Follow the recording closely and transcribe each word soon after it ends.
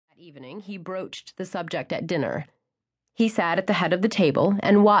evening, he broached the subject at dinner. He sat at the head of the table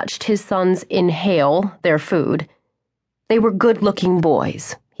and watched his sons inhale their food. They were good-looking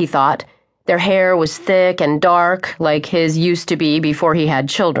boys, he thought. Their hair was thick and dark, like his used to be before he had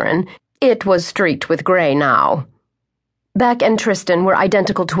children. It was streaked with gray now. Beck and Tristan were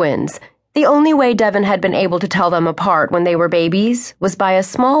identical twins. The only way Devon had been able to tell them apart when they were babies was by a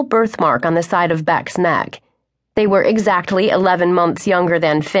small birthmark on the side of Beck's neck. They were exactly 11 months younger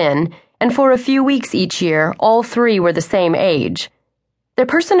than Finn, and for a few weeks each year, all three were the same age. Their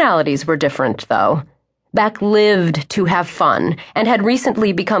personalities were different, though. Beck lived to have fun, and had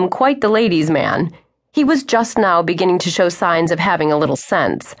recently become quite the ladies' man. He was just now beginning to show signs of having a little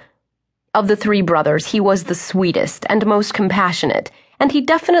sense. Of the three brothers, he was the sweetest and most compassionate, and he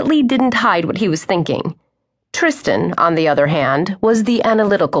definitely didn't hide what he was thinking. Tristan, on the other hand, was the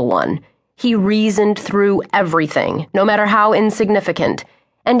analytical one. He reasoned through everything, no matter how insignificant,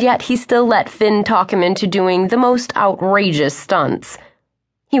 and yet he still let Finn talk him into doing the most outrageous stunts.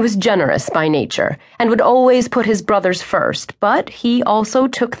 He was generous by nature, and would always put his brothers first, but he also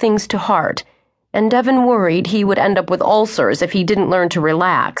took things to heart, and Devon worried he would end up with ulcers if he didn't learn to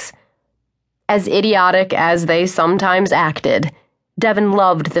relax. As idiotic as they sometimes acted, Devon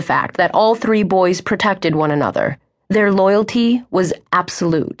loved the fact that all three boys protected one another. Their loyalty was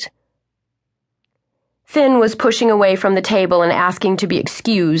absolute. Finn was pushing away from the table and asking to be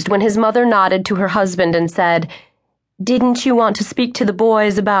excused when his mother nodded to her husband and said, "Didn't you want to speak to the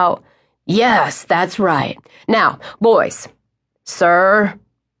boys about—" "Yes, that's right. Now, boys." "Sir?"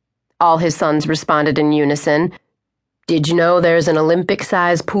 All his sons responded in unison. "Did you know there's an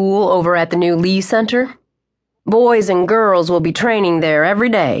Olympic-sized pool over at the new Lee Center? Boys and girls will be training there every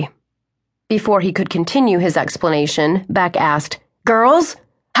day." Before he could continue his explanation, Beck asked, "Girls?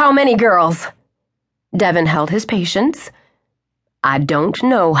 How many girls?" Devon held his patience. "I don't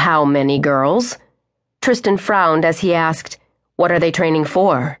know how many girls." Tristan frowned as he asked, "What are they training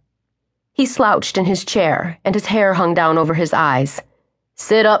for?" He slouched in his chair, and his hair hung down over his eyes.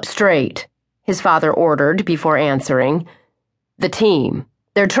 "Sit up straight," his father ordered before answering. "The team.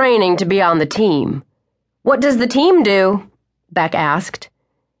 They're training to be on the team." "What does the team do?" Beck asked.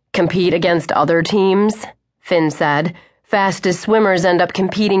 "Compete against other teams," Finn said. "Fastest swimmers end up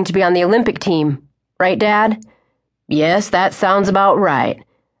competing to be on the Olympic team. Right, Dad?" "Yes, that sounds about right.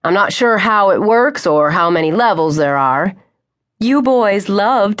 I'm not sure how it works or how many levels there are." "You boys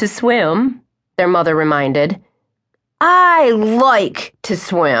love to swim," their mother reminded. "I like to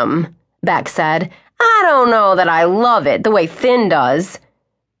swim," Beck said. "I don't know that I love it the way Finn does."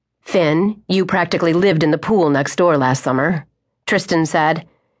 "Finn, you practically lived in the pool next door last summer," Tristan said.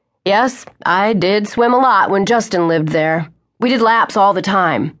 "Yes, I did swim a lot when Justin lived there. We did laps all the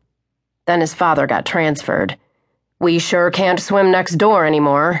time." Then his father got transferred. "We sure can't swim next door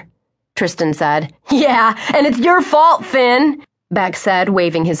anymore," Tristan said. "Yeah, and it's your fault, Finn," Beck said,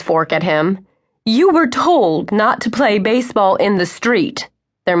 waving his fork at him. "You were told not to play baseball in the street,"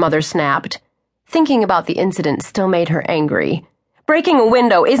 their mother snapped. Thinking about the incident still made her angry. "Breaking a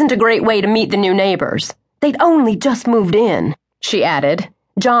window isn't a great way to meet the new neighbors. They'd only just moved in," she added.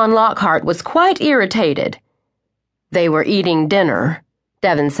 John Lockhart was quite irritated. "They were eating dinner,"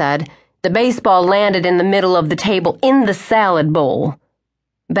 Devon said. "The baseball landed in the middle of the table in the salad bowl."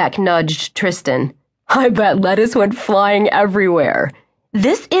 Beck nudged Tristan. "I bet lettuce went flying everywhere."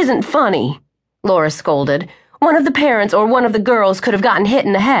 "This isn't funny," Laura scolded. "One of the parents or one of the girls could have gotten hit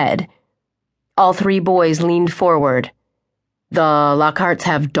in the head." All three boys leaned forward. "The Lockharts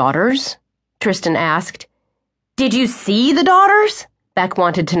have daughters?" Tristan asked. "Did you see the daughters?" Beck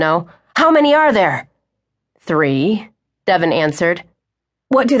wanted to know. "How many are there?" "3," Devon answered.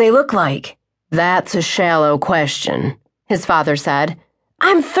 "What do they look like?" "That's a shallow question," his father said.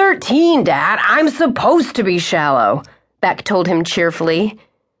 "I'm 13, Dad. I'm supposed to be shallow," Beck told him cheerfully.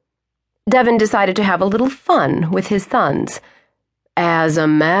 Devon decided to have a little fun with his sons. "As a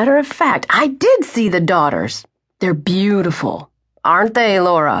matter of fact, I did see the daughters. They're beautiful. Aren't they,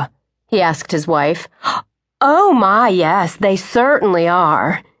 Laura?" he asked his wife. "Oh, my, yes, they certainly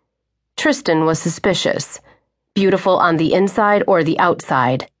are." Tristan was suspicious. Beautiful on the inside or the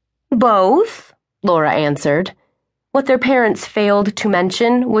outside? "Both," Laura answered. What their parents failed to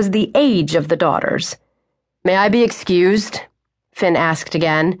mention was the age of the daughters. "May I be excused?" Finn asked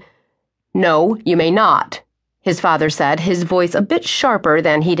again. "No, you may not," his father said, his voice a bit sharper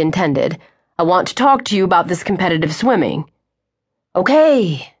than he'd intended. "I want to talk to you about this competitive swimming."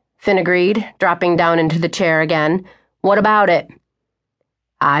 "Okay," Finn agreed, dropping down into the chair again. "What about it?"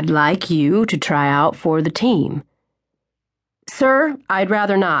 "I'd like you to try out for the team." "Sir, I'd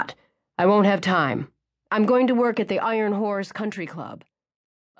rather not. I won't have time. I'm going to work at the Iron Horse Country Club."